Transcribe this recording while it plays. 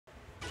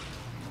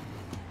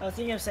I was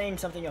thinking of saying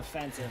something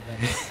offensive. But...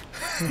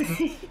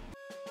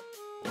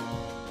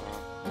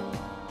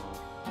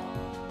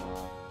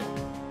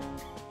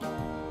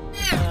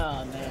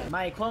 Oh man,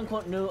 my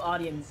quote-unquote new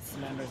audience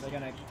members are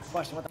gonna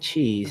question what the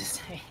Jeez.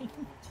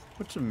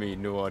 What you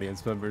mean, new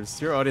audience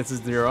members? Your audience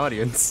is your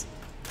audience.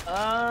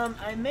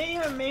 I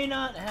may or may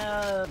not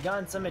have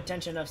gotten some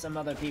attention of some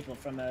other people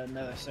from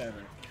another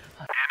server.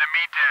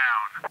 Enemy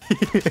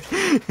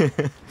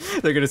down.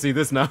 They're gonna see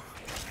this now.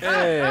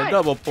 Hey,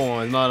 double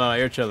points. No,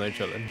 you're chilling.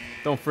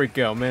 Don't freak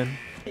out, man.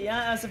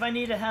 Yeah, as if I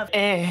need to have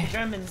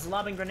Germans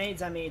lobbing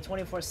grenades at me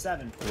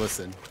 24/7.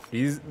 Listen,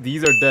 these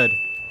are dead.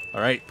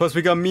 All right. Plus,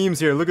 we got memes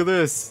here. Look at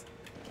this.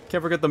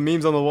 Can't forget the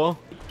memes on the wall.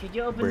 Could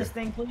you open this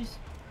thing, please?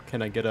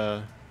 Can I get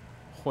a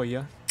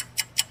Hoya?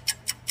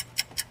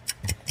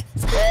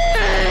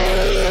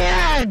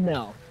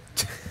 No.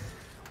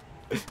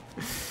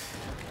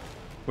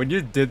 When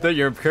you did that,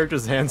 your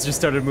character's hands just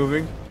started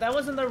moving. That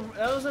wasn't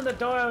the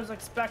door I was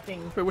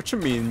expecting. Wait, what you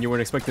mean you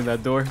weren't expecting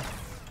that door?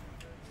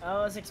 I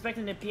was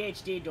expecting the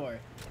PhD door.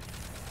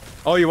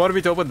 Oh, you wanted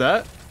me to open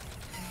that?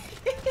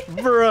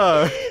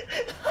 Bruh.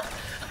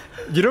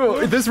 You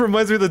know, this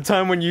reminds me of the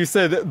time when you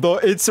said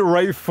it's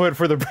right foot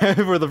for the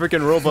for the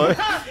freaking robot.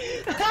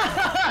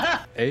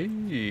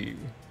 Hey,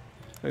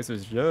 nice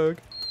as jug.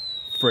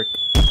 Frick.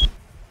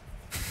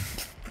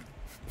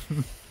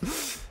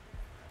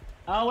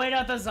 Oh, wait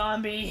out the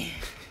zombie.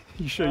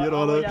 You sure you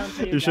don't wanna?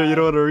 You sure you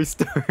don't wanna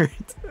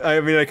restart? I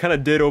mean, I kind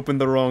of did open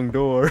the wrong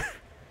door.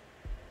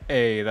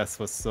 Hey, that's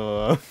what's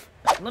up.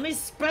 Let me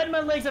spread my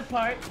legs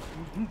apart,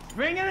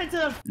 bring him into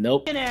the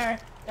Nope. air,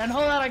 and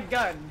hold out a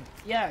gun.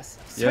 Yes,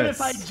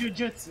 certified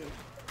jujutsu.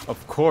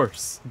 Of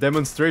course,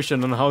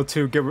 demonstration on how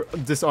to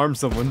disarm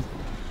someone.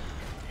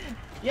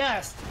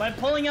 Yes, by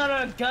pulling out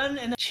a gun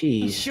and then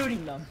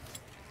shooting them.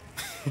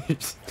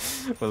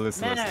 Well,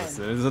 listen. This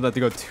doesn't have to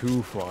go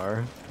too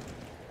far.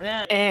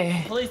 Man,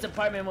 the police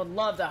department would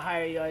love to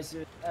hire you as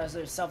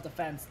their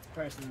self-defense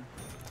person.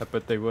 I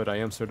bet they would. I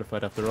am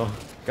certified after all.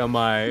 Got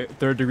my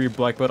 3rd degree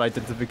black belt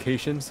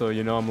identification, so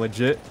you know I'm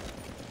legit.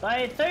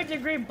 By 3rd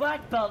degree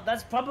black belt,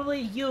 that's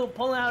probably you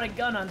pulling out a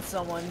gun on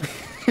someone.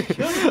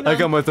 I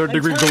got my 3rd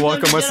degree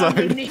Glock on my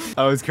side.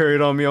 I was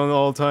carried on me on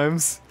all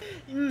times.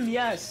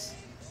 Yes.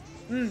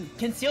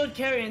 Concealed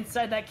carry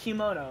inside that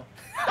kimono.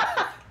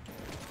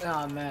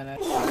 Oh man, I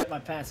shit my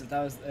pants if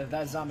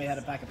that zombie had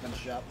a backup in the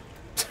shop.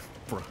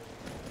 Bro,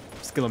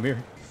 skill him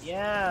here.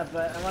 Yeah,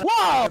 but I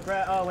want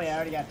to. Oh wait, I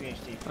already got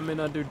PhD. I may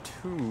not do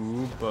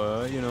 2,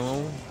 but you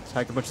know,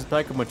 pack-a-punch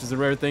is a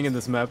rare thing in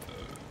this map.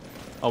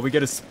 All we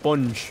get is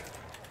sponge.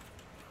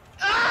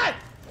 Ah!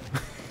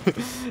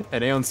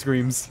 And Aeon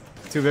screams.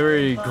 2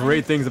 very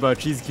great things about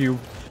Cheese Cube.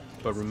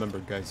 But remember,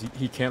 guys,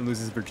 he can't lose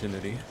his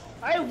virginity.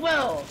 I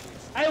will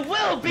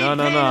be. No.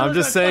 I'm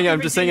just saying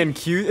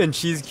in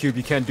Cheese Cube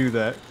you can't do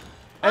that.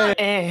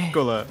 Hey,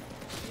 go left.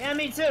 Yeah,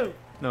 me too.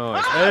 No.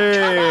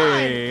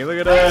 Hey, look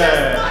at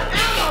that.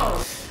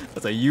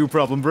 That's a you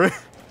problem, bro.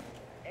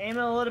 Aim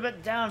it a little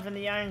bit down from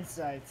the iron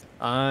sights.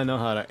 I know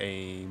how to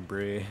aim,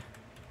 bro.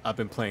 I've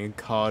been playing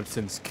COD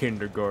since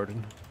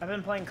kindergarten. I've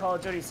been playing Call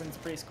of Duty since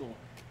preschool.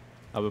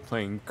 I've been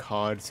playing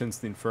COD since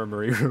the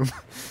infirmary room.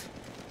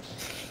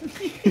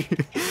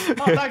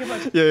 Oh, back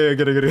up. Yeah,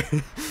 get it.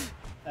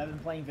 I've been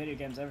playing video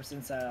games ever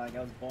since I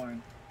was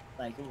born.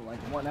 I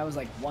was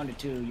like 1 to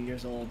 2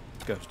 years old.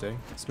 Gosh dang,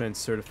 this man's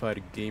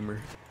certified gamer.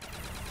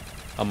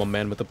 I'm a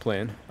man with a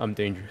plan. I'm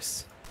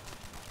dangerous.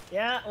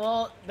 Yeah,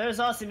 well, there's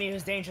also me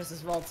who's dangerous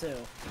as well too.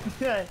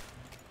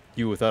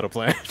 You without a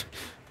plan.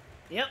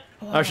 Yep.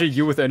 Actually,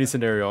 you with any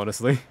scenario,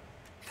 honestly.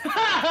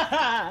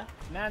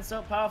 Man's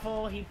so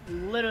powerful, he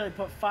literally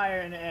put fire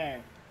in the air.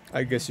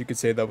 I guess you could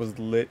say that was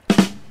lit.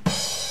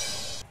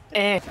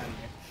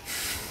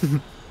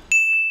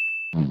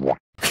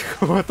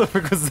 What the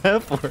fuck was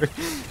that for?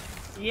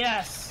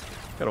 Yes.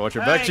 Gotta watch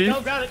your back, Chief.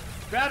 Go,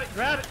 grab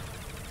it.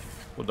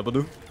 What double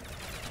do?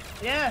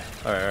 Yeah.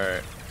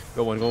 Alright.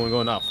 Go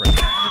on, out, friend.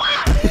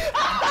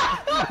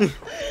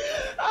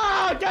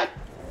 Oh, God.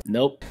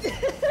 Nope.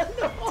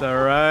 It's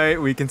alright,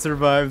 we can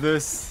survive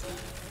this.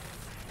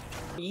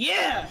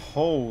 Yeah.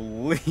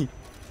 Holy.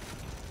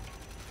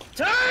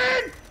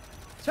 Turn!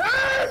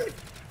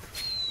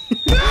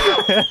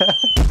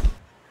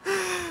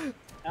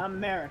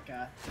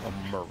 America.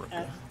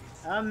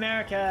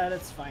 America at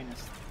its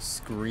finest.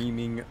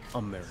 Screaming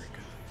America.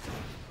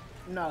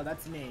 No,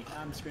 that's me.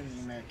 I'm screaming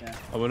America.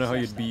 I wonder how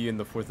you'd be in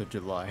the 4th of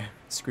July.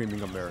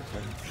 Screaming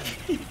America.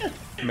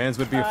 Mans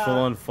would be a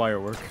full-on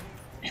firework.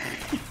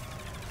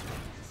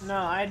 No,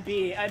 I'd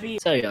be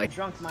So you're like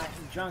drunk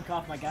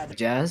off my goddamn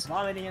jazz?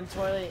 vomiting in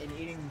toilet and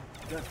eating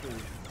good food.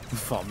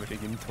 Vomiting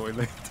in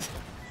toilet.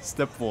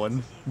 Step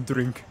 1,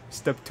 drink.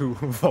 Step 2,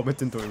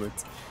 vomit in toilet.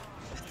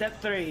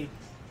 Step 3,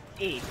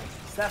 eat.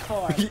 Step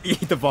 4,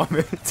 Eat the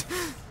vomit.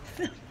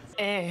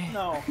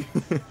 No.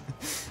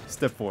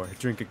 Step 4,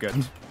 drink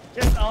again.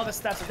 Just all the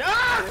steps.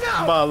 Ah,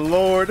 no! My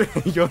lord,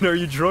 Yona, are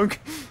you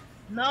drunk?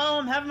 No,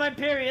 I'm having my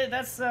period.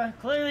 That's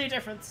clearly a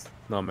difference.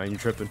 No, man, you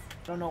tripping.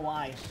 Don't know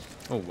why.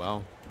 Oh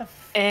wow. What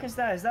the f is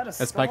that? Is that a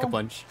That's skull?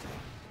 Pack-a-Punch.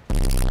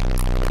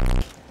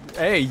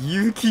 Hey,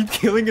 you keep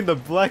killing in the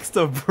black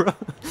stuff, bro.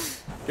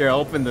 Here, I'll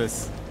open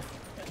this.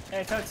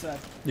 Hey, Toxa.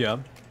 Yeah.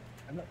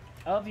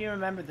 I hope you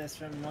remember this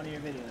from one of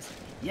your videos.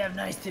 You have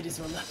nice titties,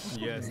 Willa.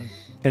 Yes.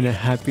 And a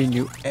happy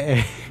new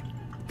egg.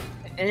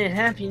 And a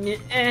happy new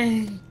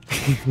egg.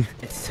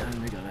 It's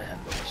time we're gonna have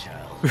a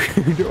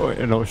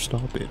child. No,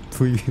 stop it,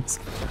 please.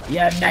 You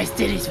have nice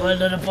titties for a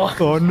little boy.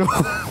 Oh no.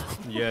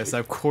 Yes,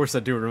 of course I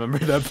do remember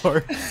that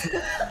part.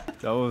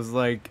 That was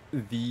like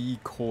the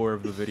core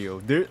of the video.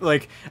 There,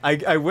 like,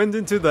 I went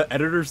into the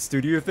editor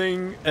studio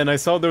thing and I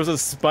saw there was a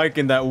spike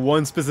in that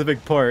one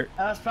specific part.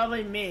 That was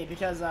probably me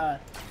because, and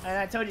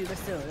I told you this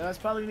too. That was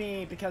probably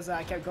me because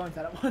I kept going to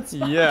that one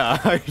spot. Yeah,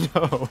 I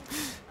know.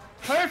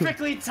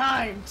 Perfectly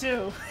timed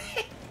too.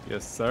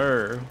 Yes,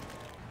 sir.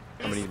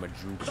 I'm gonna need my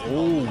juke.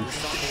 Oh,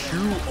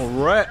 shoot,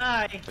 alright.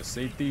 Hi. The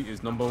safety is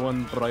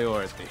 #1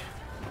 priority.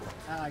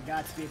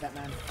 Godspeed that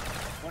man.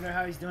 Wonder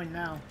how he's doing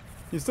now.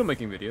 He's still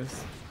making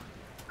videos.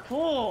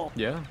 Cool.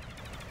 Yeah.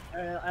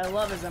 I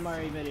love his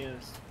MRE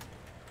videos.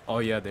 Oh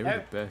yeah, they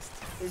were the best.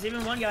 There's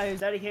even one guy who's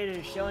dedicated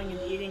to showing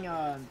and eating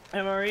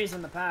MREs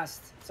in the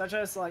past, such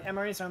as like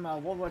MREs from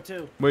World War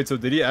II. Wait, so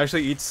did he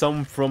actually eat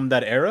some from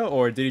that era,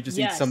 or did he just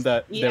eat some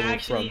that he were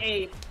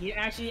actually from? He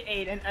actually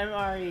ate an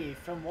MRE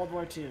from World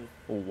War II.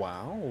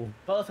 Wow.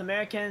 Both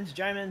Americans,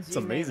 Germans. It's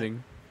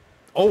amazing.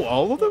 Oh,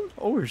 all of them?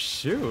 Oh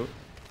shoot.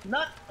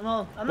 Not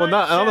well. I'm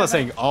not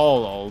saying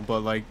all,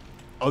 but like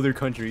other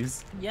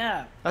countries.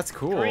 Yeah. That's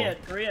cool.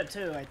 Korea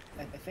too. I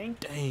think.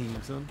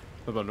 Dang, son.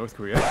 What about North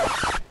Korea?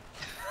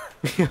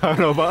 I don't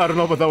know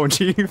about that one,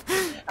 Chief.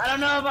 I don't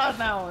know about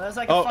that one. That's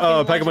like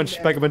a pack a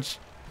bunch.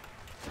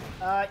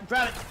 Grab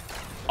it.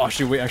 Oh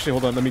shoot, wait, actually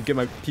hold on, let me get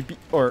my PP,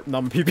 or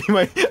not my PP,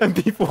 my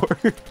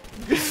MP4.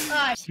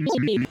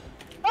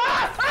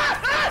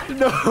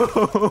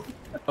 No!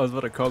 I was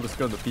about to call this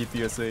girl the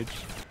PPSH.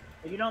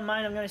 If you don't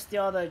mind, I'm gonna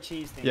steal all the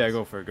cheese things. Yeah,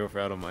 go for it,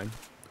 I don't mind.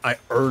 I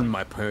earn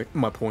my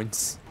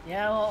points.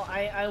 Yeah, well,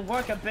 I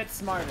work a bit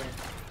smarter.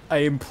 I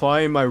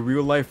imply my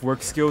real life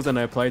work skills and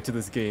I apply it to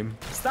this game.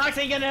 Stocks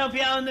ain't gonna help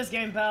you out in this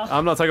game, pal.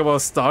 I'm not talking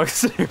about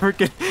stocks.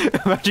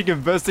 I'm actually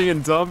investing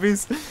in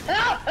zombies.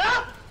 Help!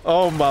 Help!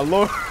 Oh my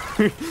lord.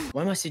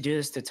 Why must you do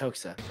this to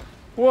Toxa?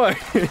 What?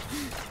 I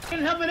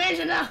can help an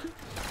Asian now!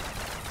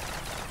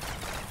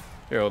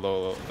 Here, hold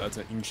on. That's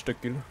an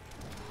insta-kill.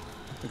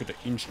 Look at the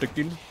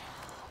insta-kill.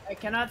 I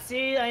cannot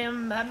see. I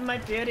am having my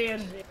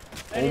period.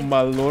 Oh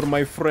my lord,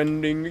 my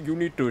friend, you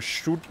need to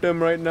shoot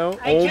them right now.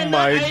 I Oh cannot,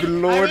 my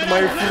lord,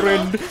 my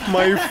friend,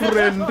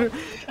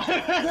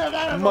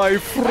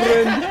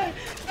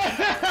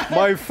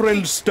 my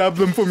friend, stab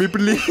them for me,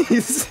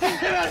 please.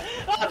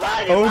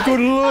 Oh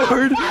good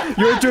lord,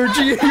 your turn,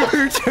 G,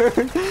 your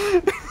turn.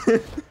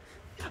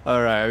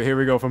 Alright, here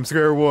we go from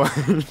square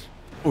one.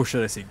 Or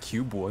should I say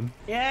cube one?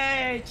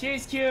 Yay,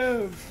 cheese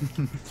cube!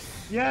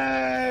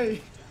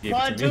 Yay!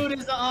 My dude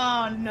is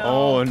on. No.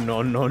 Oh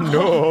no no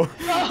no.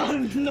 Oh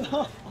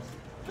no.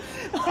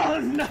 Oh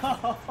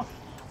no.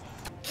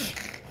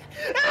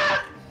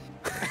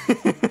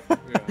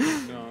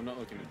 No, I'm not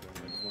looking at them.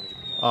 I just want to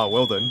get Ah,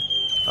 well done.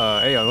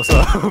 Aeon, what's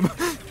up?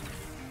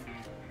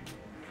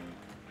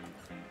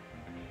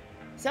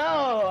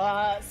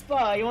 So,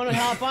 Spa, you want to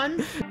hop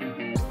on?